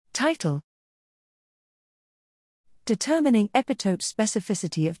Title: Determining epitope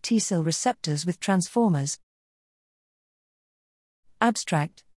specificity of T-cell receptors with transformers.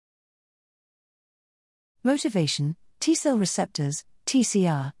 Abstract. Motivation: T-cell receptors,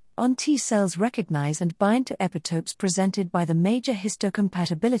 TCR, on T-cells recognize and bind to epitopes presented by the major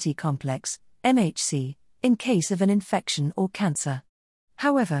histocompatibility complex, MHC, in case of an infection or cancer.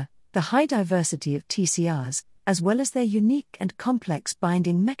 However, the high diversity of TCRs, as well as their unique and complex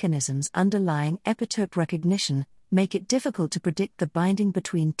binding mechanisms underlying epitope recognition, make it difficult to predict the binding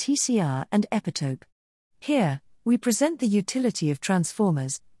between TCR and epitope. Here, we present the utility of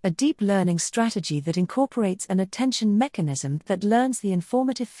transformers, a deep learning strategy that incorporates an attention mechanism that learns the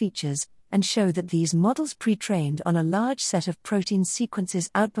informative features, and show that these models pre-trained on a large set of protein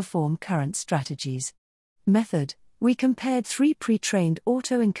sequences outperform current strategies. Method: we compared 3 pre-trained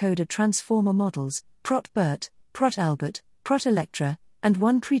autoencoder transformer models, ProtBERT, ProtAlbert, ProtElectra, and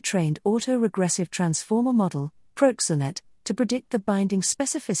 1 pre-trained autoregressive transformer model, ProXelnet, to predict the binding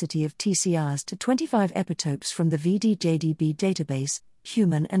specificity of TCRs to 25 epitopes from the VDJDB database,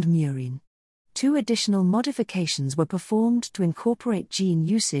 human and murine. 2 additional modifications were performed to incorporate gene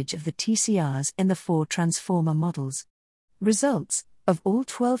usage of the TCRs in the 4 transformer models. Results: of all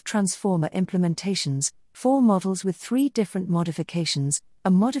 12 transformer implementations, 4 models with 3 different modifications, a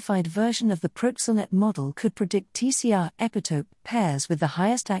modified version of the ProXelnet model could predict TCR epitope pairs with the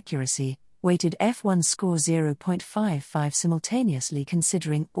highest accuracy, weighted F1 score 0.55 simultaneously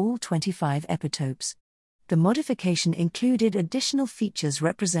considering all 25 epitopes. The modification included additional features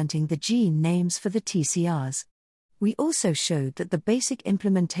representing the gene names for the TCRs. We also showed that the basic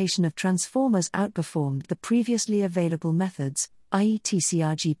implementation of transformers outperformed the previously available methods, i.e.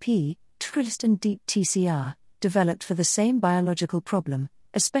 TCR-GP, Twist and Deep TCR, developed for the same biological problem,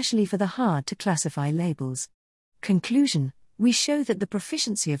 especially for the hard-to-classify labels. Conclusion: we show that the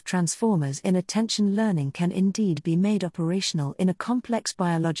proficiency of transformers in attention learning can indeed be made operational in a complex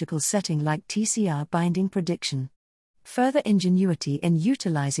biological setting like TCR binding prediction. Further ingenuity in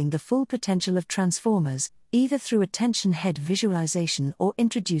utilizing the full potential of transformers, either through attention head visualization or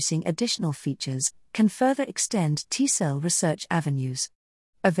introducing additional features, can further extend T-cell research avenues.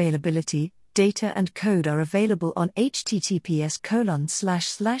 Availability: data and code are available on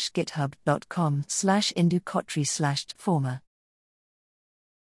https://github.com/indukotri/transformer.